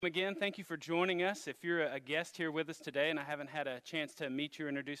Again, thank you for joining us. If you're a guest here with us today and I haven't had a chance to meet you or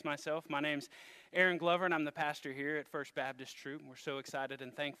introduce myself, my name's Aaron Glover and I'm the pastor here at First Baptist Troop. We're so excited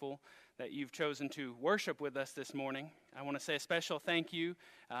and thankful that you've chosen to worship with us this morning. I want to say a special thank you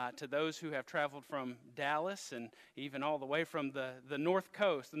to those who have traveled from Dallas and even all the way from the North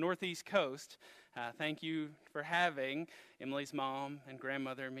Coast, the Northeast Coast. Thank you for having Emily's mom and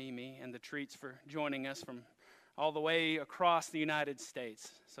grandmother Mimi and the Treats for joining us from all the way across the United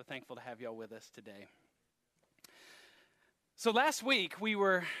States. So thankful to have y'all with us today. So last week we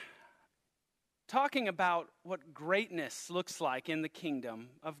were talking about what greatness looks like in the kingdom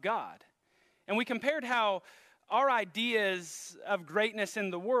of God. And we compared how our ideas of greatness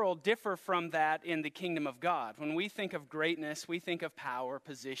in the world differ from that in the kingdom of God. When we think of greatness, we think of power,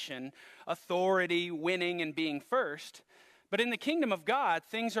 position, authority, winning, and being first. But in the kingdom of God,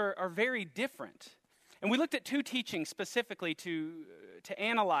 things are very different. And we looked at two teachings specifically to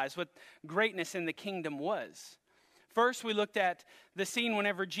analyze what greatness in the kingdom was. First, we looked at the scene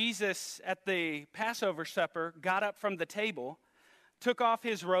whenever Jesus at the Passover supper got up from the table, took off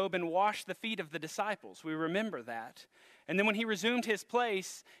his robe and washed the feet of the disciples. We remember that. And then when he resumed his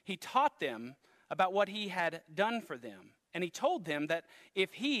place, he taught them about what he had done for them. And he told them that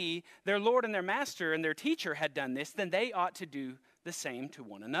if he, their Lord and their master and their teacher had done this, then they ought to do the same to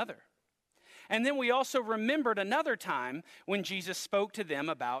one another. And then we also remembered another time when Jesus spoke to them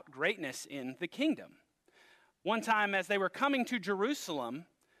about greatness in the kingdom. One time as they were coming to Jerusalem,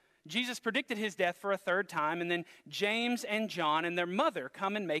 Jesus predicted his death for a third time, and then James and John and their mother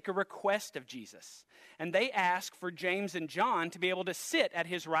come and make a request of Jesus. And they ask for James and John to be able to sit at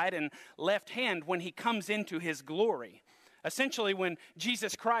his right and left hand when he comes into his glory. Essentially, when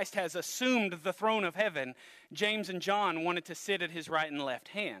Jesus Christ has assumed the throne of heaven, James and John wanted to sit at his right and left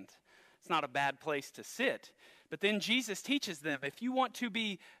hand. It's not a bad place to sit. But then Jesus teaches them, if you want to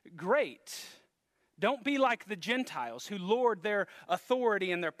be great, don't be like the Gentiles who lord their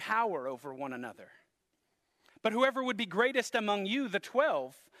authority and their power over one another. But whoever would be greatest among you, the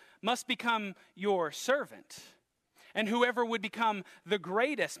 12, must become your servant. And whoever would become the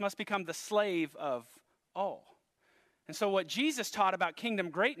greatest must become the slave of all. And so what Jesus taught about kingdom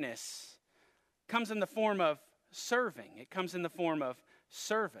greatness comes in the form of serving. It comes in the form of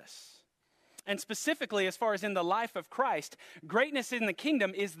service. And specifically, as far as in the life of Christ, greatness in the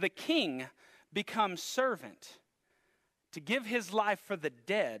kingdom is the king becomes servant to give his life for the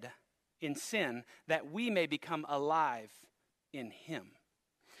dead in sin that we may become alive in him.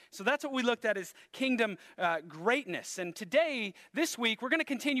 So that's what we looked at as kingdom greatness. And today, this week, we're going to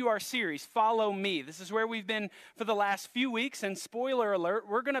continue our series, Follow Me. This is where we've been for the last few weeks. And spoiler alert,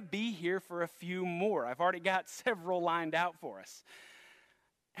 we're going to be here for a few more. I've already got several lined out for us.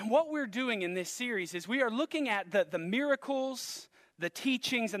 And what we're doing in this series is we are looking at the miracles, the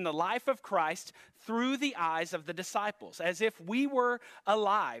teachings, and the life of Christ through the eyes of the disciples, as if we were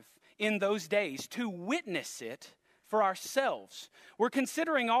alive in those days to witness it for ourselves. We're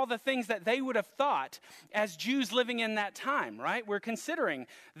considering all the things that they would have thought as Jews living in that time, right? We're considering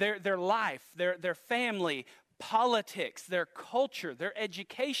their life, their family, politics, their culture, their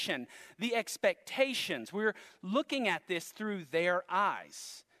education, the expectations. We're looking at this through their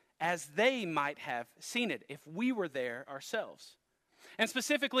eyes as they might have seen it if we were there ourselves. And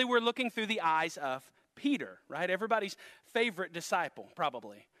specifically, we're looking through the eyes of Peter, right? Everybody's favorite disciple,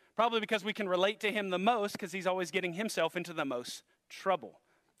 probably. Probably because we can relate to him the most because he's always getting himself into the most trouble.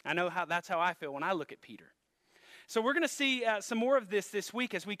 I know that's how I feel when I look at Peter. So we're going to see some more of this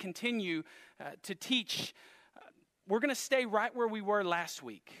week as we continue to teach. We're going to stay right where we were last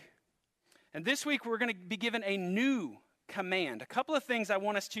week. And this week we're going to be given a new command. A couple of things I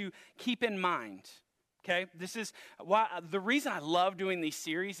want us to keep in mind. Okay, this is why the reason I love doing these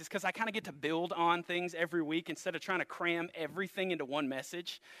series is because I kind of get to build on things every week instead of trying to cram everything into one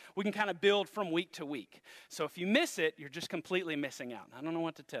message. We can kind of build from week to week. So if you miss it, you're just completely missing out. I don't know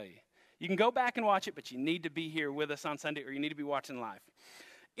what to tell you. You can go back and watch it, but you need to be here with us on Sunday or you need to be watching live.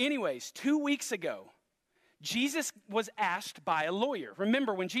 Anyways, 2 weeks ago, Jesus was asked by a lawyer.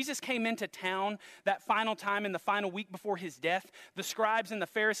 Remember, when Jesus came into town that final time in the final week before his death, the scribes and the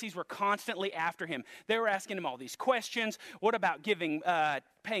Pharisees were constantly after him. They were asking him all these questions. What about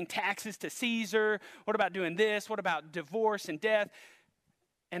paying taxes to Caesar? What about doing this? What about divorce and death?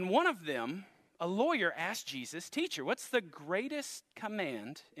 And one of them, a lawyer, asked Jesus, "Teacher, what's the greatest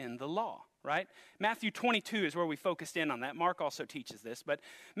command in the law?" Right? Matthew 22 is where we focused in on that. Mark also teaches this, but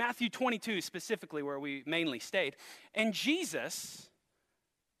Matthew 22 is specifically where we mainly stayed. And Jesus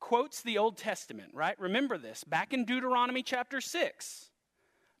quotes the Old Testament, right? Remember this. Back in Deuteronomy chapter 6,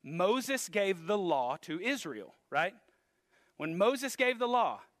 Moses gave the law to Israel, right? When Moses gave the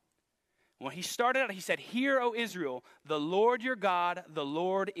law, When he started out, he said, "Hear, O Israel, the Lord your God, the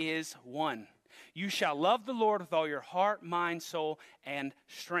Lord is one. You shall love the Lord with all your heart, mind, soul, and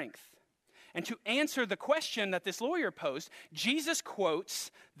strength." And to answer the question that this lawyer posed, Jesus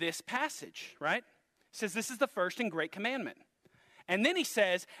quotes this passage, right? He says, this is the first and great commandment. And then he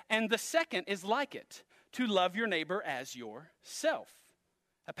says, and the second is like it, to love your neighbor as yourself.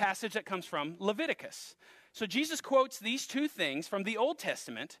 A passage that comes from Leviticus. So Jesus quotes these two things from the Old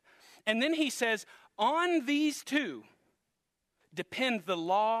Testament, and then he says, on these two depend the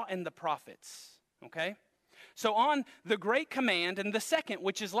law and the prophets, okay? So on the great command and the second,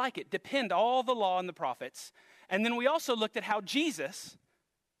 which is like it, depend all the law and the prophets. And then we also looked at how Jesus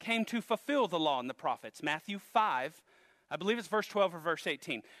came to fulfill the law and the prophets. Matthew 5, I believe it's verse 12 or verse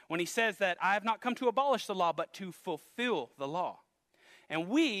 18, when he says that I have not come to abolish the law, but to fulfill the law. And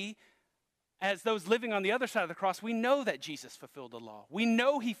we, as those living on the other side of the cross, we know that Jesus fulfilled the law. We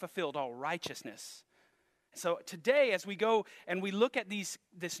know he fulfilled all righteousness. So today, as we go and we look at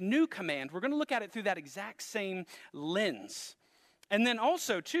this new command, we're going to look at it through that exact same lens. And then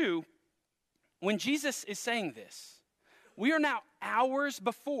also, too, when Jesus is saying this, we are now hours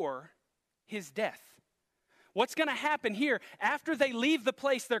before his death. What's going to happen here, after they leave the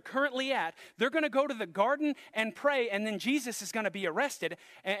place they're currently at, they're going to go to the garden and pray, and then Jesus is going to be arrested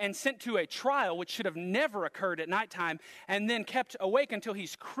and sent to a trial, which should have never occurred at nighttime, and then kept awake until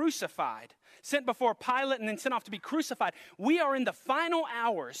he's crucified, sent before Pilate, and then sent off to be crucified. We are in the final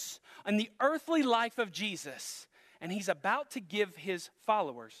hours in the earthly life of Jesus, and he's about to give his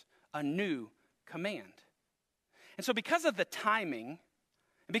followers a new command. And so because of the timing,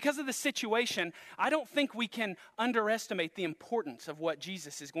 because of the situation, I don't think we can underestimate the importance of what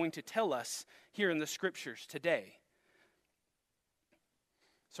Jesus is going to tell us here in the scriptures today.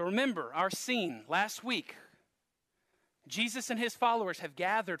 So remember our scene last week. Jesus and his followers have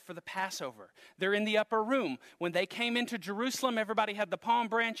gathered for the Passover. They're in the upper room. When they came into Jerusalem, everybody had the palm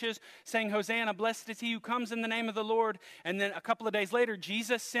branches saying, Hosanna, blessed is he who comes in the name of the Lord. And then a couple of days later,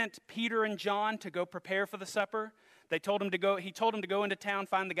 Jesus sent Peter and John to go prepare for the supper. He told him to go into town,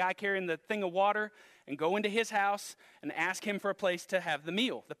 find the guy carrying the thing of water, and go into his house and ask him for a place to have the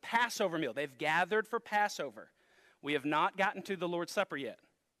meal, the Passover meal. They've gathered for Passover. We have not gotten to the Lord's Supper yet.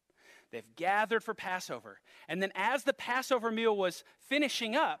 They've gathered for Passover. And then as the Passover meal was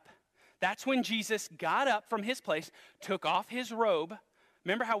finishing up, that's when Jesus got up from his place, took off his robe.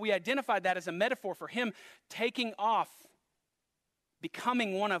 Remember how we identified that as a metaphor for him taking off,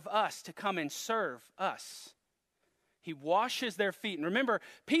 becoming one of us to come and serve us. He washes their feet. And remember,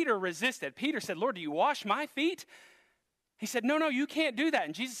 Peter resisted. Peter said, Lord, do you wash my feet? He said, no, you can't do that.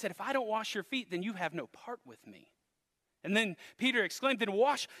 And Jesus said, if I don't wash your feet, then you have no part with me. And then Peter exclaimed, then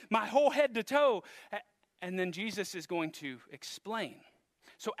wash my whole head to toe. And then Jesus is going to explain.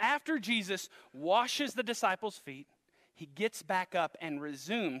 So after Jesus washes the disciples' feet, he gets back up and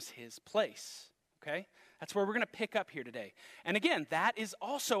resumes his place. Okay? That's where we're going to pick up here today. And again, that is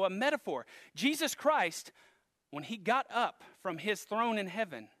also a metaphor. Jesus Christ, when he got up from his throne in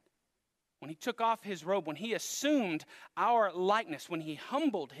heaven, when he took off his robe, when he assumed our likeness, when he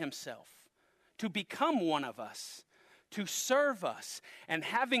humbled himself to become one of us, to serve us, and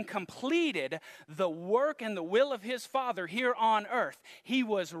having completed the work and the will of his Father here on earth, he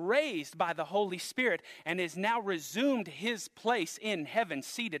was raised by the Holy Spirit and is now resumed his place in heaven,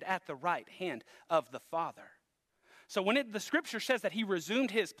 seated at the right hand of the Father. So when the scripture says that he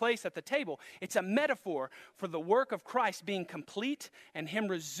resumed his place at the table, it's a metaphor for the work of Christ being complete and him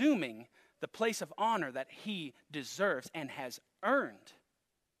resuming the place of honor that he deserves and has earned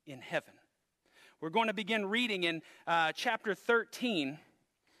in heaven. We're going to begin reading in chapter 13.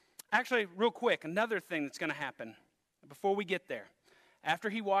 Actually, real quick, another thing that's going to happen before we get there. After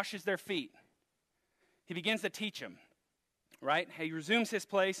he washes their feet, he begins to teach them, right? He resumes his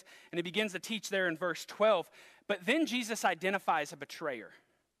place, and he begins to teach there in verse 12. But then Jesus identifies a betrayer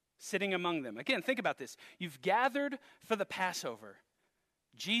sitting among them. Again, think about this. You've gathered for the Passover.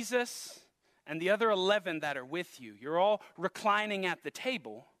 Jesus and the other 11 that are with you, you're all reclining at the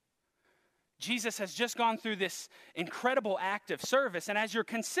table. Jesus has just gone through this incredible act of service. And as you're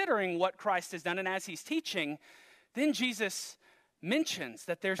considering what Christ has done and as he's teaching, then Jesus mentions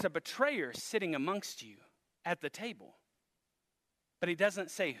that there's a betrayer sitting amongst you at the table. But he doesn't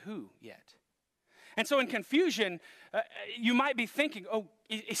say who yet. And so in confusion, you might be thinking, oh,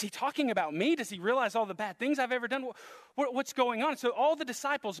 is he talking about me? Does he realize all the bad things I've ever done? What's going on? So all the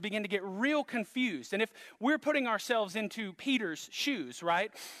disciples begin to get real confused. And if we're putting ourselves into Peter's shoes,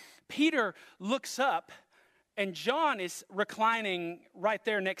 right? Peter looks up, and John is reclining right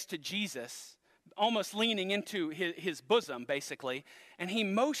there next to Jesus almost leaning into his bosom, basically. And he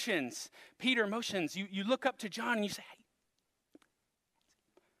motions, Peter motions. You look up to John and you say, hey,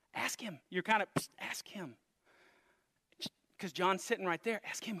 ask him. You're kind of, ask him. Because John's sitting right there.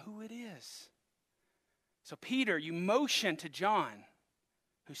 Ask him who it is. So Peter, you motion to John,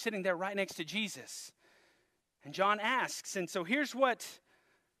 who's sitting there right next to Jesus. And John asks, and so here's what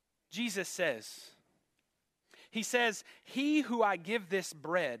Jesus says. He says, he who I give this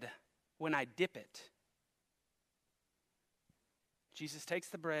bread when I dip it. Jesus takes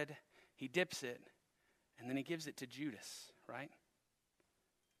the bread, he dips it, and then he gives it to Judas, right?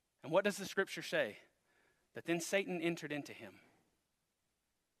 And what does the scripture say? That then Satan entered into him,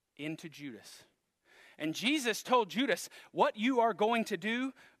 into Judas. And Jesus told Judas, what you are going to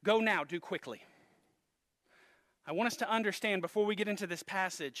do, go now, do quickly. I want us to understand before we get into this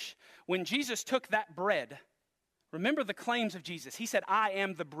passage, when Jesus took that bread, remember the claims of Jesus. He said, I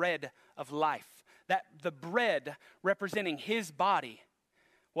am the bread of life. That the bread representing his body.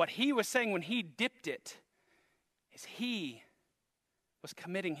 What he was saying when he dipped it is he was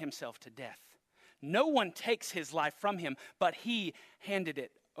committing himself to death. No one takes his life from him, but he handed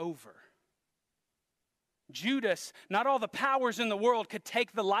it over. Judas, not all the powers in the world could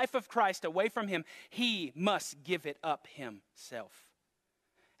take the life of Christ away from him. He must give it up himself.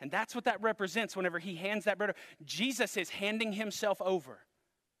 And that's what that represents whenever he hands that bread. Jesus is handing himself over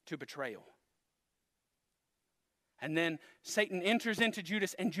to betrayal. And then Satan enters into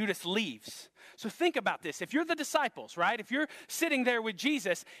Judas and Judas leaves. So think about this. If you're the disciples, right? If you're sitting there with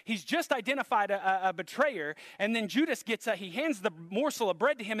Jesus, he's just identified a betrayer. And then Judas he hands the morsel of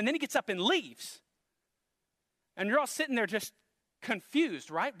bread to him and then he gets up and leaves. And you're all sitting there just confused,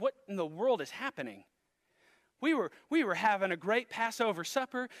 right? What in the world is happening? We were having a great Passover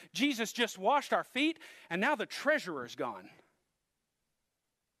supper. Jesus just washed our feet, and now the treasurer's gone.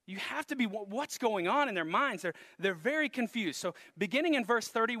 You have to be, what's going on in their minds? They're very confused. So beginning in verse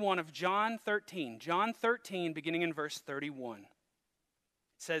 31 of John 13, beginning in verse 31, it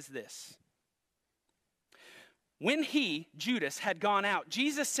says this. When he, Judas, had gone out,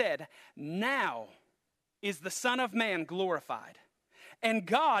 Jesus said, now is the Son of Man glorified, and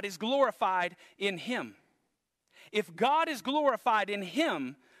God is glorified in him. If God is glorified in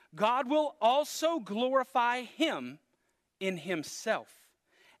him, God will also glorify him in himself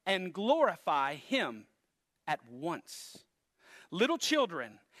and glorify him at once. Little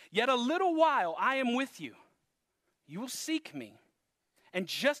children, yet a little while I am with you. You will seek me. And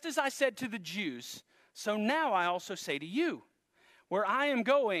just as I said to the Jews, so now I also say to you, where I am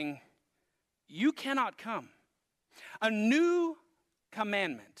going, you cannot come. A new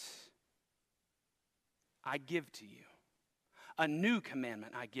commandment I give to you. A new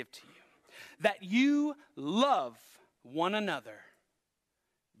commandment I give to you. That you love one another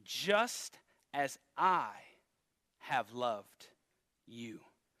just as I have loved you.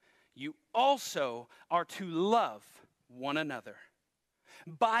 You also are to love one another.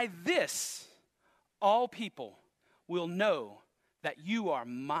 By this, all people will know that you are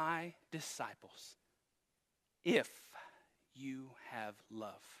my disciples, if you have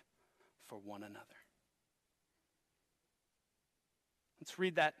love for one another. Let's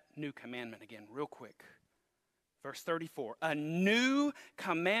read that new commandment again real quick. Verse 34, a new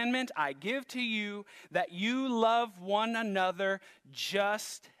commandment I give to you, that you love one another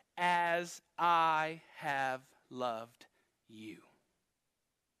just as I have loved you.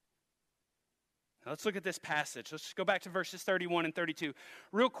 Now let's look at this passage. Let's just go back to verses 31 and 32.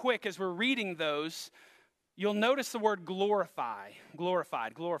 Real quick, as we're reading those, you'll notice the word glorify,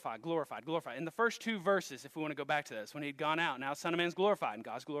 glorified, glorified, glorified, glorified. In the first two verses, if we want to go back to this, when he'd gone out, now the Son of Man's glorified, and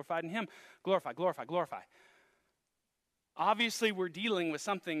God's glorified in him. Glorify, glorify, glorify. Obviously, we're dealing with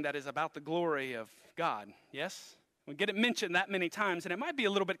something that is about the glory of God, yes? We get it mentioned that many times, and it might be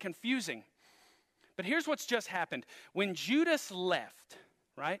a little bit confusing. But here's what's just happened. When Judas left,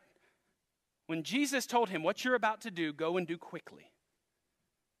 right? When Jesus told him, what you're about to do, go and do quickly.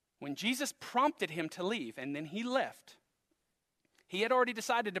 When Jesus prompted him to leave, and then he left, he had already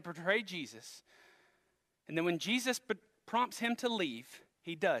decided to betray Jesus. And then when Jesus prompts him to leave,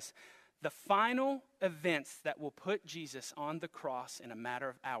 he does. The final events that will put Jesus on the cross in a matter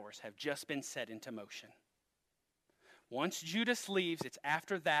of hours have just been set into motion. Once Judas leaves, it's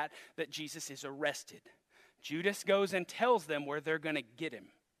after that Jesus is arrested. Judas goes and tells them where they're going to get him,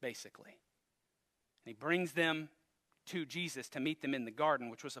 basically. And he brings them to Jesus to meet them in the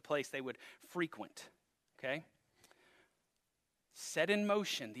garden, which was a place they would frequent. Okay? Set in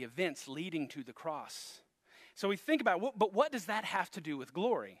motion the events leading to the cross. So we think about, but what does that have to do with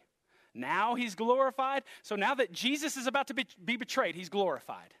glory? Now he's glorified. So now that Jesus is about to be betrayed, he's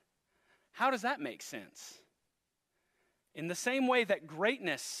glorified. How does that make sense? In the same way that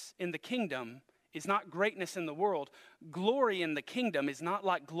greatness in the kingdom is not greatness in the world, glory in the kingdom is not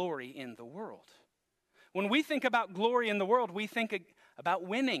like glory in the world. When we think about glory in the world, we think about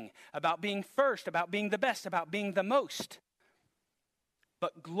winning, about being first, about being the best, about being the most.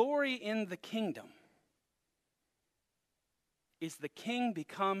 But glory in the kingdom is the king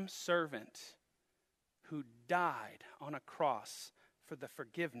become servant who died on a cross for the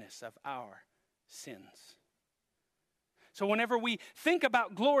forgiveness of our sins. So whenever we think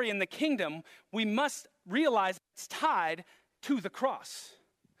about glory in the kingdom, we must realize it's tied to the cross.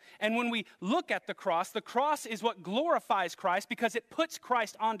 And when we look at the cross is what glorifies Christ because it puts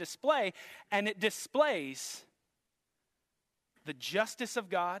Christ on display and it displays the justice of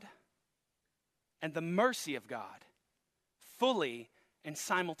God and the mercy of God fully and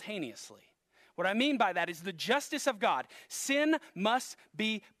simultaneously. What I mean by that is the justice of God. Sin must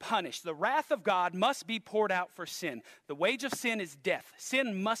be punished. The wrath of God must be poured out for sin. The wage of sin is death.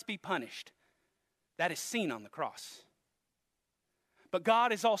 Sin must be punished. That is seen on the cross. But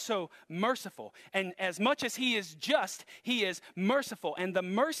God is also merciful. And as much as he is just, he is merciful. And the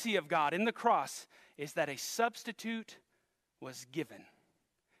mercy of God in the cross is that a substitute was given.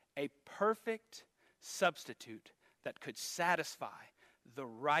 A perfect substitute that could satisfy the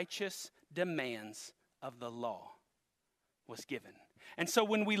righteous demands of the law was given. And so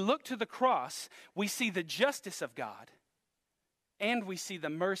when we look to the cross, we see the justice of God and we see the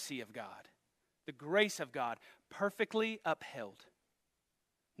mercy of God, the grace of God perfectly upheld.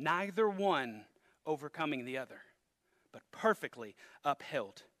 Neither one overcoming the other, but perfectly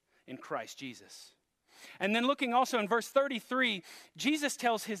upheld in Christ Jesus. And then looking also in verse 33, Jesus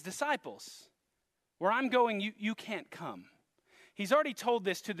tells his disciples, where I'm going, you can't come. He's already told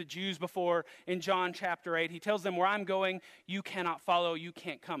this to the Jews before in John chapter 8. He tells them, where I'm going, you cannot follow, you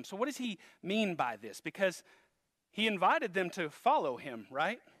can't come. So what does he mean by this? Because he invited them to follow him,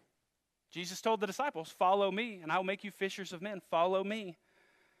 right? Jesus told the disciples, follow me, and I will make you fishers of men. Follow me.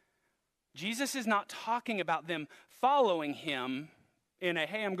 Jesus is not talking about them following him in a,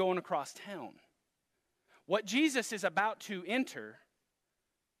 hey, I'm going across town. What Jesus is about to enter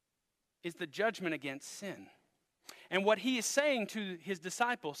is the judgment against sin. And what he is saying to his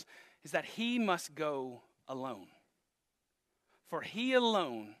disciples is that he must go alone. For he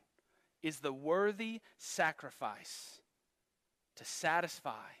alone is the worthy sacrifice to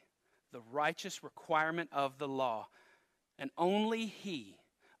satisfy the righteous requirement of the law. And only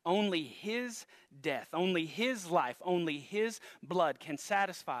his death, only his life, only his blood can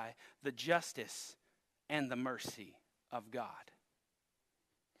satisfy the justice and the mercy of God.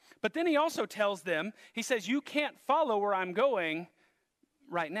 But then he also tells them, he says, you can't follow where I'm going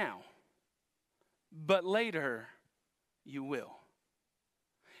right now, but later you will.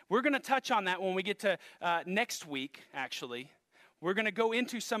 We're going to touch on that when we get to next week, actually. We're going to go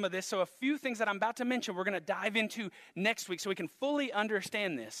into some of this. So a few things that I'm about to mention, we're going to dive into next week so we can fully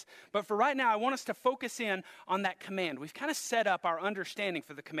understand this. But for right now, I want us to focus in on that command. We've kind of set up our understanding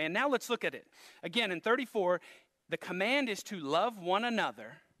for the command. Now let's look at it. Again, in 34, the command is to love one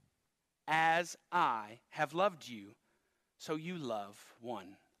another as I have loved you, so you love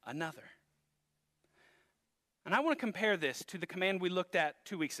one another. And I want to compare this to the command we looked at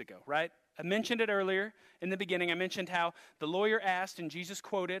 2 weeks ago, right? I mentioned it earlier in the beginning. I mentioned how the lawyer asked and Jesus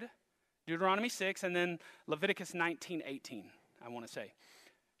quoted Deuteronomy 6 and then Leviticus 19:18, I want to say.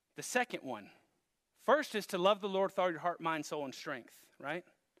 The second one, first is to love the Lord with all your heart, mind, soul, and strength, right?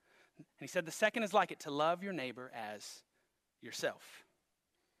 And he said the second is like it, to love your neighbor as yourself.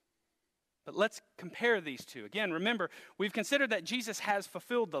 But let's compare these two. Again, remember, we've considered that Jesus has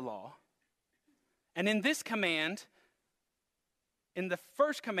fulfilled the law. And in this command, in the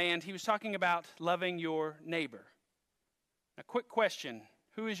first command, he was talking about loving your neighbor. A quick question,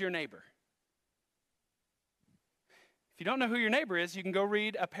 who is your neighbor? If you don't know who your neighbor is, you can go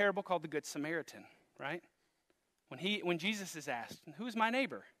read a parable called the Good Samaritan, right? When Jesus is asked, who is my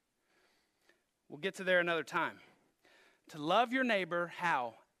neighbor? We'll get to there another time. To love your neighbor,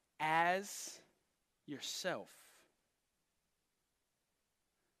 how? As yourself.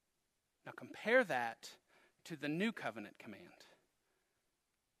 Now compare that to the new covenant command.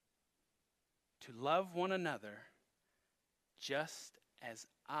 To love one another just as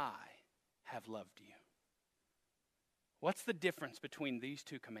I have loved you. What's the difference between these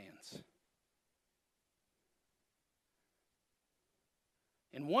two commands?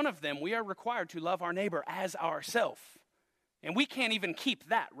 In one of them, we are required to love our neighbor as ourselves. And we can't even keep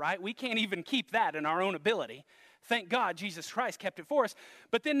that, right? We can't even keep that in our own ability. Thank God Jesus Christ kept it for us.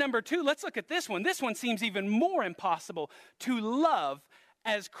 But then number two, let's look at this one. This one seems even more impossible. To love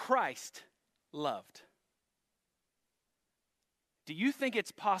as Christ loved. Do you think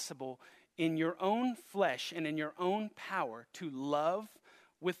it's possible in your own flesh and in your own power to love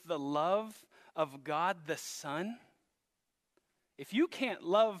with the love of God the Son? If you can't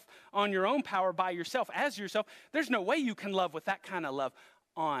love on your own power by yourself, as yourself, there's no way you can love with that kind of love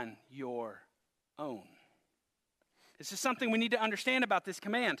on your own. This is something we need to understand about this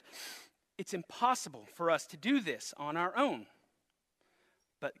command. It's impossible for us to do this on our own.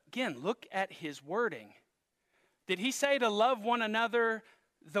 But again, look at his wording. Did he say to love one another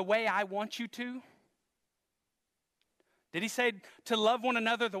the way I want you to? Did he say to love one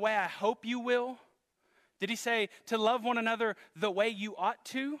another the way I hope you will? Did he say to love one another the way you ought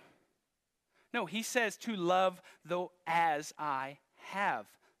to? No, he says to love as I have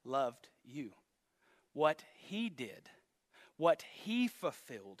loved you. What he did, what he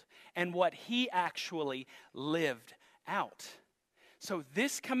fulfilled, and what he actually lived out. So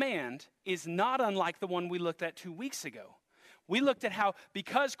this command is not unlike the one we looked at 2 weeks ago. We looked at how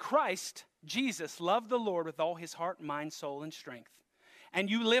because Christ, Jesus, loved the Lord with all his heart, mind, soul, and strength, and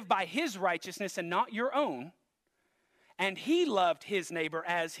you live by his righteousness and not your own, and he loved his neighbor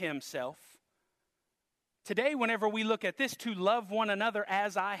as himself. Today, whenever we look at this, to love one another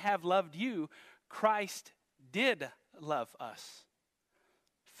as I have loved you, Christ did love us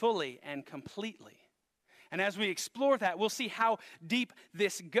fully and completely. And as we explore that, we'll see how deep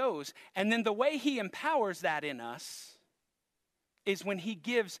this goes. And then the way he empowers that in us is when he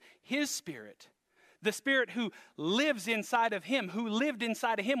gives his Spirit, the Spirit who lives inside of him, who lived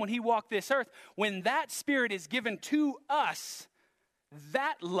inside of him when he walked this earth. When that Spirit is given to us,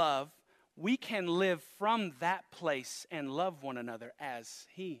 that love, we can live from that place and love one another as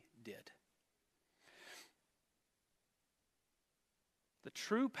he did. The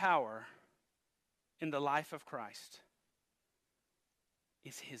true power in the life of Christ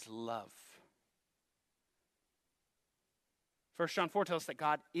is his love. 1 John 4 tells us that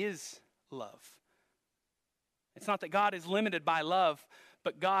God is love. It's not that God is limited by love,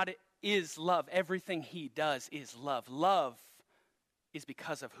 but God is love. Everything he does is love. Love is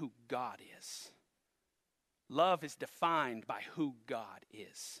because of who God is. Love is defined by who God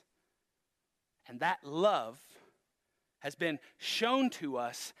is. And that love has been shown to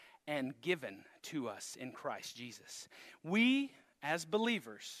us and given to us in Christ Jesus. We, as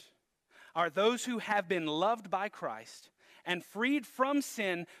believers, are those who have been loved by Christ and freed from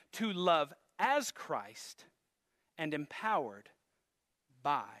sin to love as Christ and empowered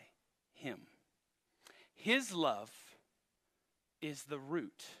by him. His love is the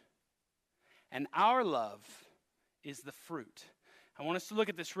root, and our love is the fruit. I want us to look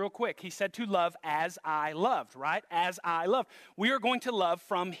at this real quick. He said to love as I loved, right? As I love. We are going to love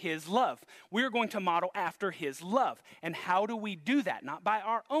from his love. We are going to model after his love. And how do we do that? Not by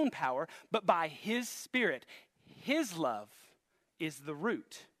our own power, but by his Spirit. His love is the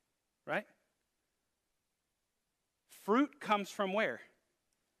root, right? Fruit comes from where?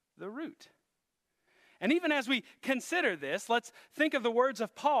 The root. And even as we consider this, let's think of the words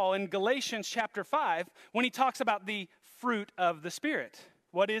of Paul in Galatians chapter 5 when he talks about the fruit of the Spirit.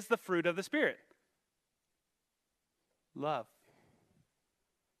 What is the fruit of the Spirit? Love,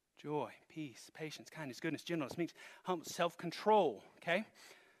 joy, peace, patience, kindness, goodness, gentleness, meekness, self-control, okay?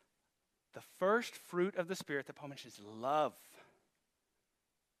 The first fruit of the Spirit that Paul mentions is love.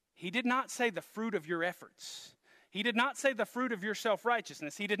 He did not say the fruit of your efforts. He did not say the fruit of your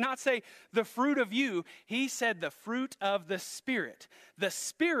self-righteousness. He did not say the fruit of you. He said the fruit of the Spirit. The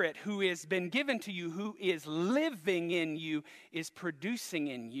Spirit who has been given to you, who is living in you, is producing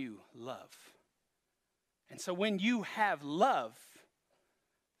in you love. And so when you have love,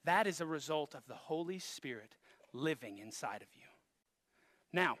 that is a result of the Holy Spirit living inside of you.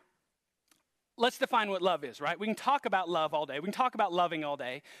 Now, let's define what love is, right? We can talk about love all day. We can talk about loving all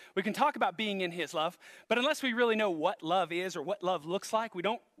day. We can talk about being in his love. But unless we really know what love is or what love looks like, we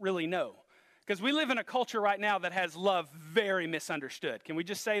don't really know. Because we live in a culture right now that has love very misunderstood. Can we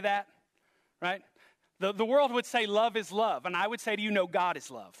just say that? Right? The world would say love is love. And I would say to you, no, God is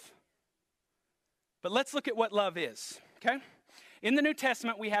love. But let's look at what love is, okay? In the New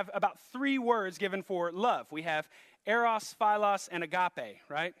Testament, we have about 3 words given for love. We have eros, philos, and agape,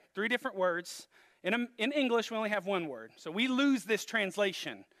 right? 3 different words. In English, we only have 1 word. So we lose this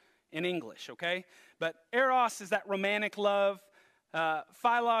translation in English, okay? But eros is that romantic love.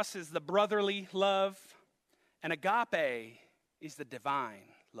 Philos is the brotherly love. And agape is the divine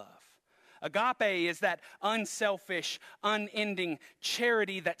love. Agape is that unselfish, unending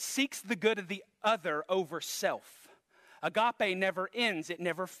charity that seeks the good of the other over self. Agape never ends. It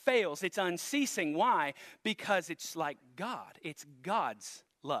never fails. It's unceasing. Why? Because it's like God. It's God's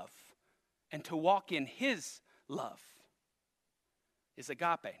love. And to walk in his love is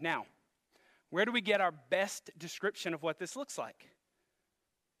agape. Now, where do we get our best description of what this looks like?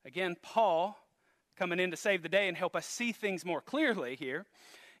 Again, Paul coming in to save the day and help us see things more clearly here.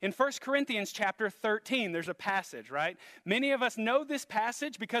 In 1 Corinthians chapter 13, there's a passage, right? Many of us know this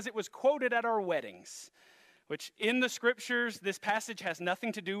passage because it was quoted at our weddings, which in the scriptures, this passage has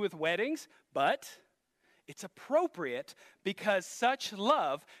nothing to do with weddings, but it's appropriate because such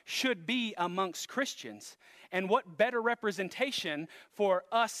love should be amongst Christians. And what better representation for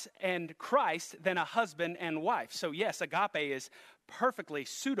us and Christ than a husband and wife? So yes, agape is perfectly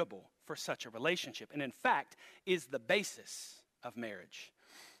suitable for such a relationship, and in fact is the basis of marriage.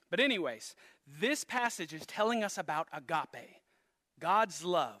 But anyways, this passage is telling us about agape, God's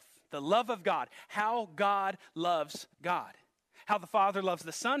love, the love of God, how God loves God. How the Father loves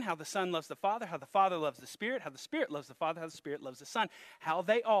the Son, how the Son loves the Father, how the Father loves the Spirit, how the Spirit loves the Father, how the Spirit loves the Son, how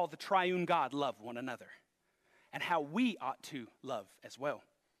they all, the triune God, love one another, and how we ought to love as well.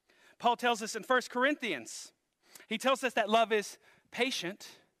 Paul tells us in 1 Corinthians, he tells us that love is patient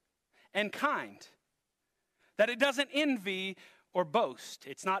and kind, that it doesn't envy or boast.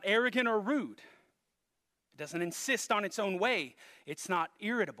 It's not arrogant or rude. It doesn't insist on its own way. It's not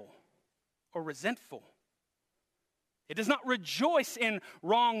irritable or resentful. It does not rejoice in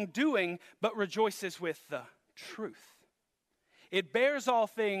wrongdoing, but rejoices with the truth. It bears all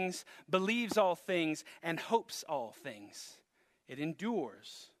things, believes all things, and hopes all things. It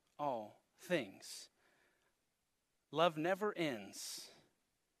endures all things. Love never ends,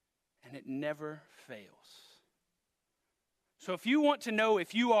 and it never fails. So if you want to know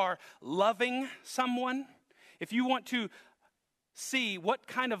if you are loving someone, if you want to see what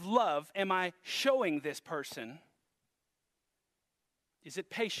kind of love am I showing this person, is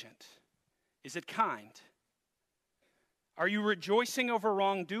it patient? Is it kind? Are you rejoicing over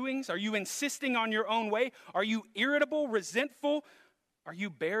wrongdoings? Are you insisting on your own way? Are you irritable, resentful? Are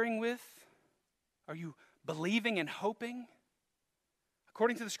you bearing with? Are you believing and hoping?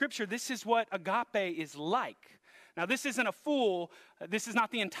 According to the scripture, this is what agape is like. Now, this isn't this is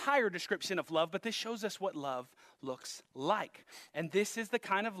not the entire description of love, but this shows us what love looks like. And this is the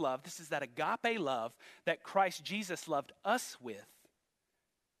kind of love, this is that agape love that Christ Jesus loved us with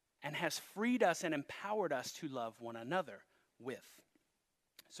and has freed us and empowered us to love one another with.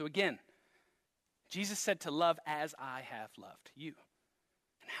 So again, Jesus said to love as I have loved you.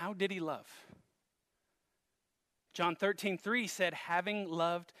 And how did he love? John 13:3 said, having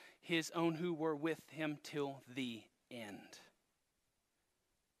loved his own who were with him till the end.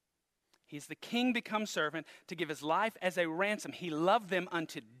 He's the king become servant to give his life as a ransom. He loved them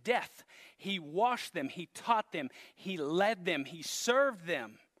unto death. He washed them. He taught them. He led them. He served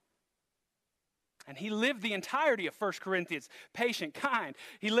them. And he lived the entirety of 1 Corinthians, patient, kind.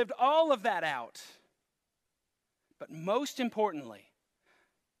 He lived all of that out. But most importantly,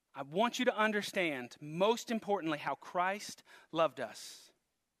 I want you to understand, most importantly, how Christ loved us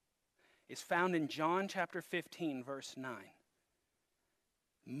is found in John chapter 15, verse 9.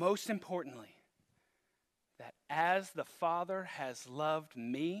 Most importantly, that as the Father has loved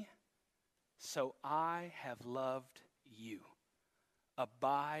me, so I have loved you.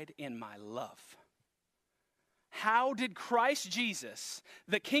 Abide in my love. How did Christ Jesus,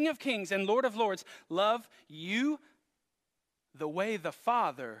 the King of Kings and Lord of Lords, love you? The way the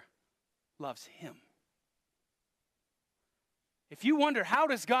Father loves him. If you wonder, how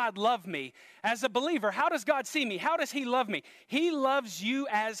does God love me? As a believer, how does God see me? How does he love me? He loves you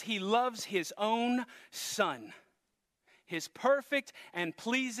as he loves his own Son. His perfect and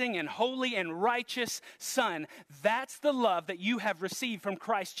pleasing and holy and righteous Son. That's the love that you have received from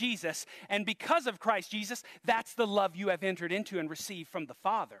Christ Jesus. And because of Christ Jesus, that's the love you have entered into and received from the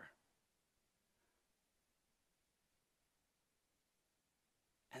Father.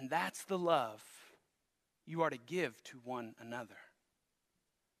 And that's the love you are to give to one another.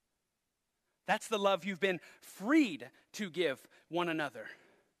 That's the love you've been freed to give one another.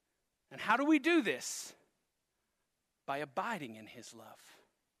 And how do we do this? By abiding in his love.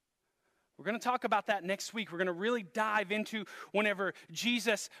 We're going to talk about that next week. We're going to really dive into whenever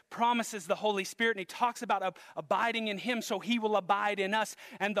Jesus promises the Holy Spirit and he talks about abiding in him so he will abide in us,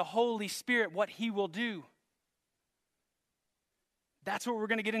 and the Holy Spirit, what he will do. That's what we're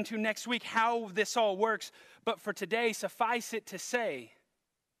going to get into next week, how this all works. But for today, suffice it to say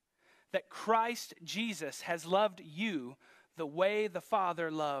that Christ Jesus has loved you the way the Father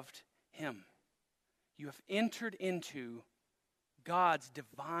loved him. You have entered into God's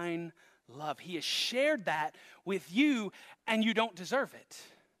divine love. He has shared that with you, and you don't deserve it.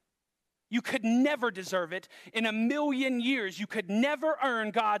 You could never deserve it. In a million years, you could never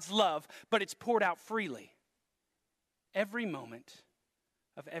earn God's love, but it's poured out freely. Every moment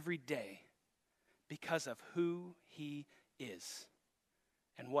of every day, because of who he is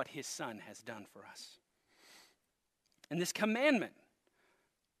and what his Son has done for us. And this commandment,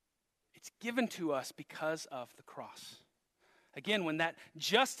 it's given to us because of the cross. Again, when that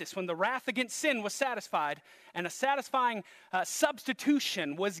justice, when the wrath against sin was satisfied and a satisfying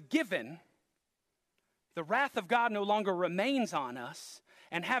substitution was given, the wrath of God no longer remains on us.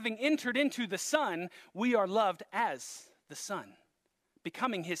 And having entered into the Son, we are loved as the Son,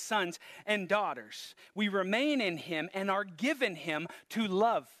 becoming his sons and daughters. We remain in him and are given him to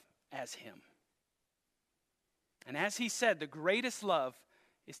love as him. And as he said, the greatest love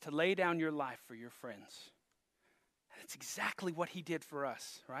is to lay down your life for your friends. That's exactly what he did for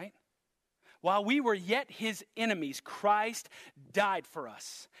us, right? While we were yet his enemies, Christ died for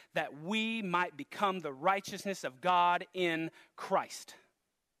us, that we might become the righteousness of God in Christ.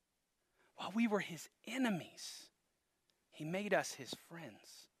 While we were his enemies, he made us his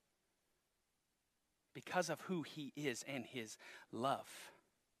friends because of who he is and his love.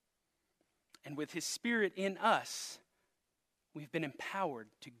 And with his Spirit in us, we've been empowered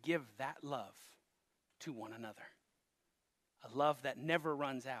to give that love to one another. A love that never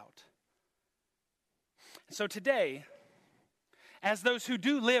runs out. So today, as those who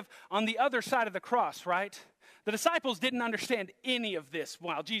do live on the other side of the cross, right? The disciples didn't understand any of this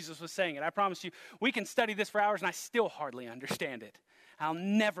while Jesus was saying it. I promise you, we can study this for hours and I still hardly understand it. I'll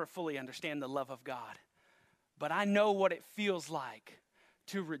never fully understand the love of God. But I know what it feels like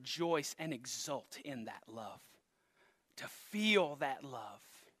to rejoice and exult in that love. To feel that love.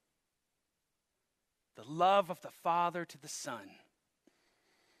 The love of the Father to the Son.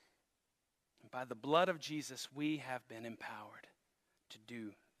 And by the blood of Jesus, we have been empowered to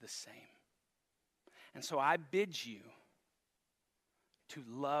do the same. And so I bid you to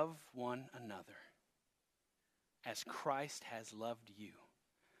love one another as Christ has loved you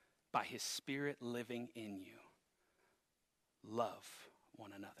by his Spirit living in you. Love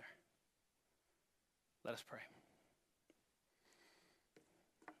one another. Let us pray.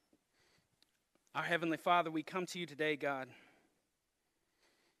 Our Heavenly Father, we come to you today, God,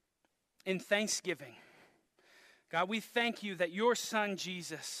 in thanksgiving. God, we thank you that your Son,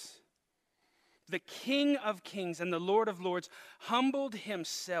 Jesus, the King of Kings and the Lord of Lords, humbled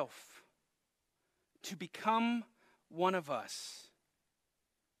himself to become one of us.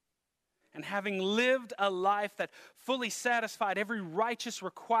 And having lived a life that fully satisfied every righteous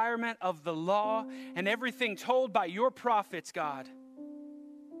requirement of the law and everything told by your prophets, God,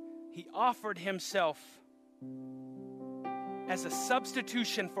 he offered himself as a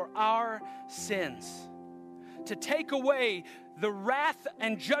substitution for our sins, to take away the wrath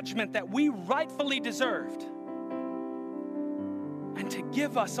and judgment that we rightfully deserved, and to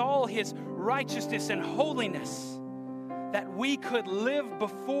give us all his righteousness and holiness, that we could live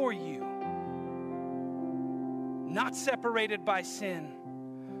before you, not separated by sin,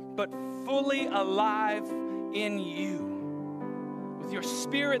 but fully alive in you, with your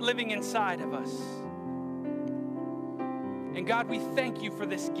Spirit living inside of us. And God, we thank you for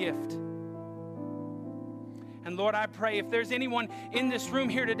this gift. And Lord, I pray if there's anyone in this room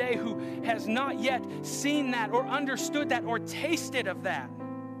here today who has not yet seen that or understood that or tasted of that,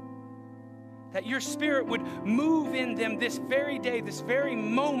 that your Spirit would move in them this very day, this very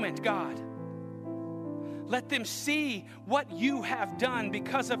moment, God. Let them see what you have done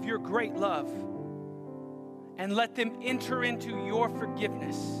because of your great love. And let them enter into your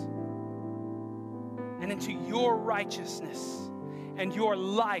forgiveness and into your righteousness and your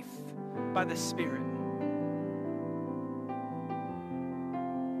life by the Spirit.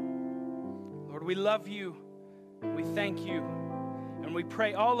 Lord, we love you, we thank you, and we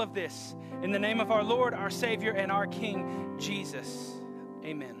pray all of this in the name of our Lord, our Savior, and our King, Jesus.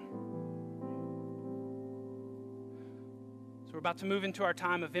 Amen. So we're about to move into our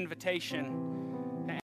time of invitation.